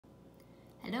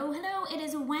Hello, hello. It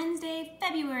is Wednesday,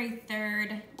 February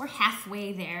 3rd. We're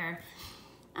halfway there.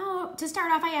 Oh, to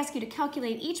start off, I ask you to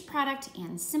calculate each product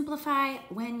and simplify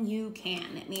when you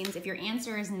can. It means if your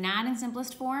answer is not in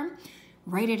simplest form,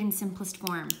 write it in simplest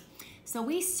form. So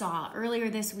we saw earlier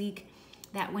this week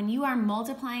that when you are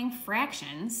multiplying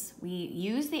fractions, we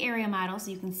use the area model so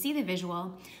you can see the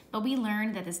visual, but we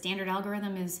learned that the standard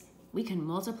algorithm is we can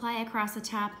multiply across the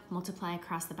top, multiply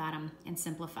across the bottom, and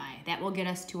simplify. That will get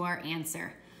us to our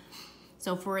answer.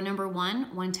 So for number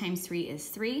 1 times 3 is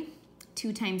 3,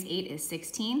 2 times 8 is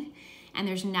 16, and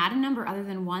there's not a number other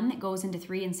than 1 that goes into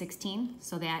 3 and 16,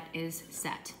 so that is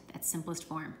set. That's simplest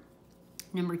form.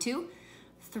 Number 2,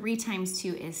 3 times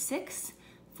 2 is 6,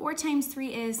 4 times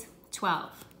 3 is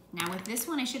 12. Now with this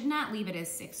one, I should not leave it as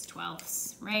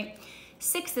 6/12, right?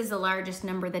 6 is the largest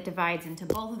number that divides into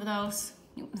both of those.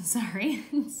 Sorry.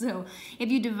 So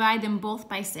if you divide them both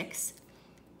by 6,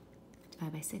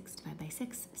 divide by 6, divide by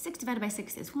 6, 6 divided by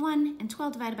 6 is 1, and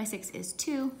 12 divided by 6 is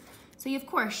 2. So you, of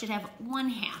course, should have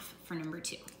 1/2 for number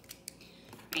 2.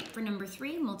 Right, for number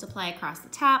 3, multiply across the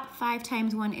top. 5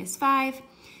 times 1 is 5.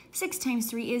 6 times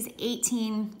 3 is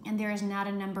 18, and there is not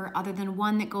a number other than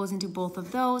 1 that goes into both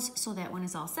of those, so that one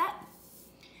is all set.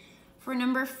 For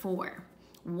number 4,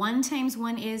 1 times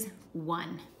 1 is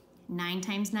 1. 9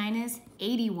 times 9 is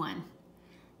 81.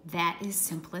 That is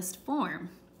simplest form.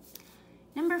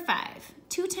 Number 5,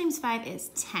 2 times 5 is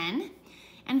 10,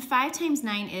 and 5 times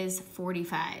 9 is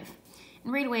 45.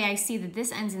 And right away I see that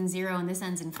this ends in 0 and this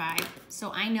ends in 5,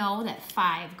 so I know that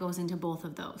 5 goes into both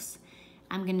of those.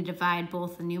 I'm going to divide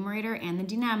both the numerator and the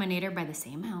denominator by the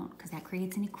same amount because that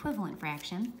creates an equivalent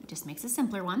fraction. It just makes a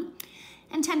simpler one.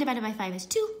 And 10 divided by 5 is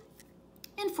 2,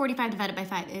 and 45 divided by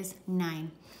 5 is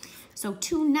 9. So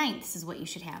 2/9 is what you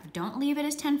should have. Don't leave it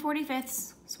as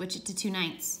 10/45, switch it to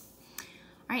 2/9.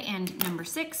 All right, and number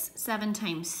 6, 7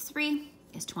 times 3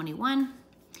 is 21.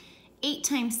 8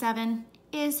 times 7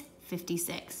 is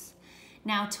 56.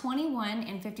 Now 21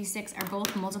 and 56 are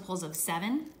both multiples of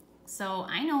 7. So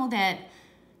I know that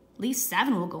at least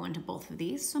 7 will go into both of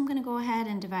these. So I'm gonna go ahead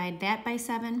and divide that by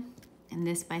 7 and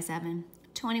this by 7.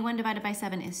 21 divided by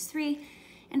 7 is 3,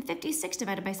 and 56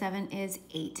 divided by 7 is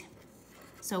 8.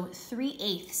 So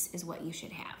 3/8 is what you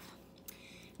should have.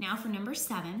 Now for number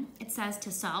 7, it says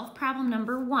to solve problem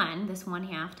number 1, this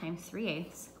 1/2 times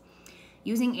 3/8,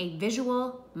 using a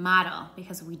visual model,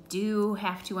 because we do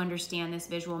have to understand this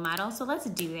visual model. So let's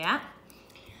do that.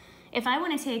 If I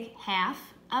want to take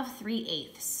half of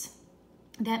 3/8,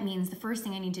 that means the first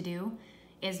thing I need to do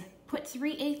is put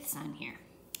 3/8 on here.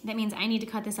 That means I need to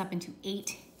cut this up into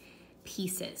 8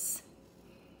 pieces.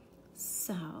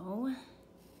 So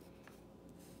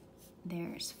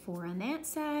there's 4 on that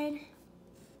side,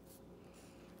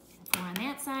 4 on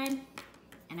that side,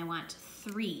 and I want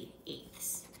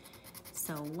 3/8.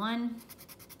 So 1,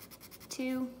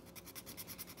 2,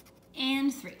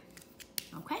 and 3.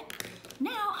 Okay,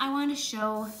 now I want to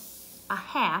show a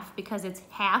half because it's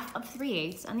half of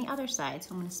 3/8 on the other side. So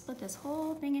I'm going to split this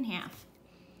whole thing in half.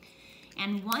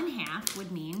 And 1/2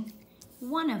 would mean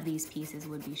one of these pieces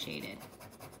would be shaded.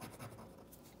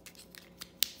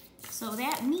 So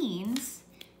that means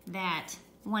that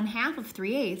 1/2 of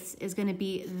 3/8 is going to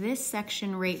be this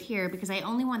section right here because I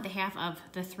only want the half of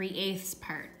the 3/8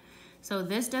 part. So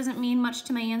this doesn't mean much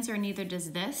to my answer, and neither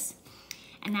does this.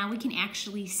 And now we can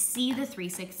actually see the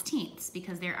 3/16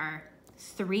 because there are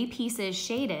 3 pieces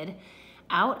shaded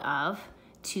out of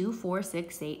 2, 4,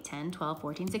 6, 8, 10, 12,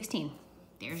 14, 16.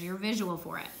 There's your visual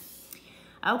for it.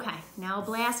 Okay, now a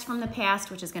blast from the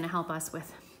past, which is going to help us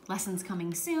with lessons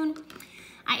coming soon.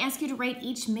 I ask you to write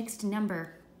each mixed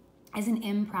number as an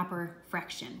improper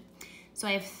fraction. So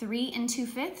I have 3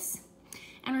 2/5.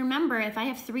 And remember, if I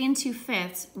have 3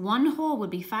 2/5, one whole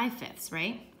would be 5/5,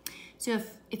 right? So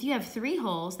if you have 3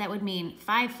 wholes, that would mean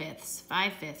 5/5,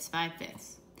 5/5,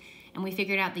 5/5. And we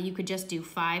figured out that you could just do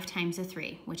 5 times a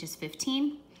 3, which is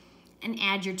 15, and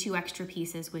add your 2 extra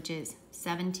pieces, which is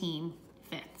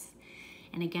 17/5.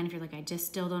 And again, if you're like, I just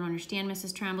still don't understand,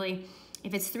 Mrs. Tremblay,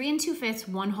 if it's 3 2/5,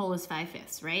 one whole is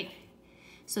 5/5, right?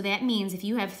 So that means if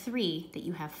you have 3, that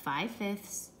you have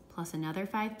 5/5 plus another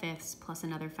 5/5 plus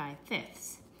another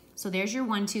 5/5. So there's your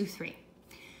 1, 2, 3.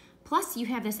 Plus you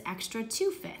have this extra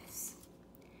 2/5.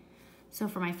 So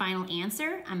for my final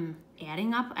answer, I'm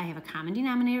adding up. I have a common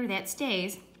denominator that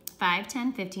stays 5,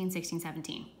 10, 15, 16,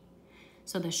 17.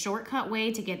 So the shortcut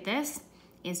way to get this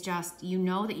is just, you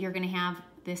know that you're going to have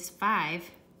this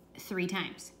 5 3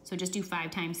 times. So just do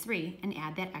 5 times 3 and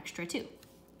add that extra 2.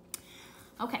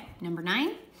 Okay, number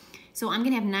 9. So I'm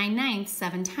going to have 9/9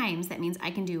 7 times. That means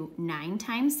I can do 9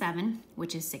 times 7,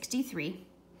 which is 63,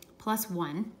 plus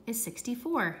 1 is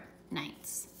 64.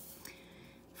 ninths.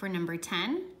 For number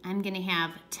 10, I'm gonna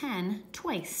have 10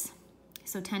 twice.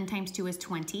 So 10 times 2 is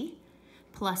 20,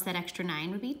 plus that extra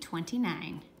 9 would be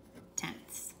 29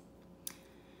 tenths.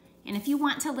 And if you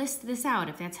want to list this out,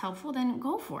 if that's helpful, then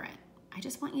go for it. I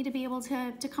just want you to be able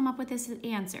to come up with this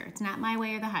answer. It's not my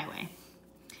way or the highway.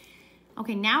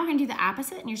 Okay, now we're gonna do the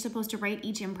opposite, and you're supposed to write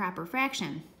each improper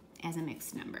fraction as a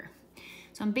mixed number.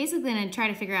 So I'm basically gonna try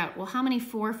to figure out, well, how many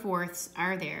 4/4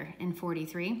 are there in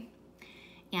 43?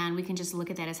 And we can just look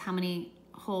at that as how many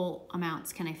whole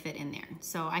amounts can I fit in there.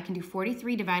 So I can do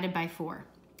 43 divided by 4.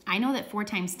 I know that 4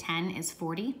 times 10 is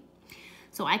 40,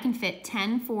 so I can fit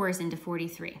 10 4s into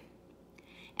 43.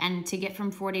 And to get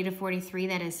from 40 to 43,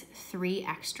 that is 3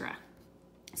 extra.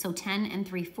 So 10 and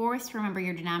 3/4, remember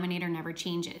your denominator never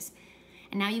changes.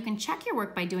 And now you can check your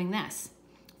work by doing this.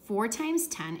 4 times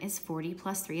 10 is 40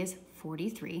 plus 3 is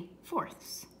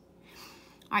 43/4.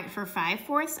 All right, for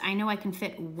 5/4, I know I can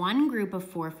fit one group of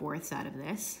 4/4 out of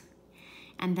this,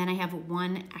 and then I have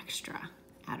 1 extra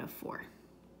out of 4.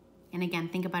 And again,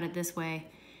 think about it this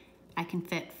way. I can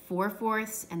fit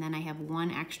 4/4, and then I have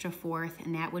 1 extra 4th,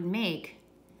 and that would make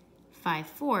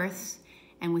 5/4,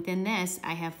 and within this,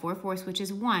 I have 4/4, which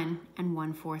is 1, and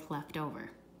 1/4 left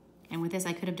over. And with this,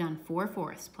 I could have done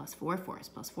 4/4 plus 4/4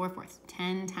 plus 4/4,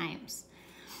 10 times.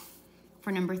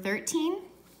 For number 13,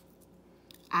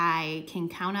 I can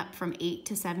count up from 8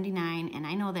 to 79, and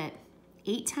I know that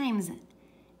 8 times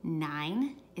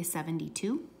 9 is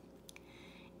 72,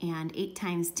 and 8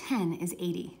 times 10 is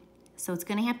 80. So it's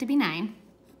gonna have to be 9.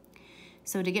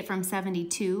 So to get from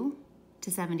 72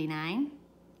 to 79,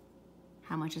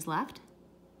 how much is left?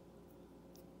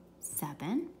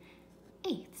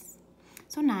 7/8.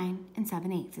 So 9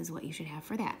 7/8 is what you should have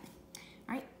for that.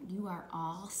 All right, you are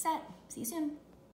all set. See you soon.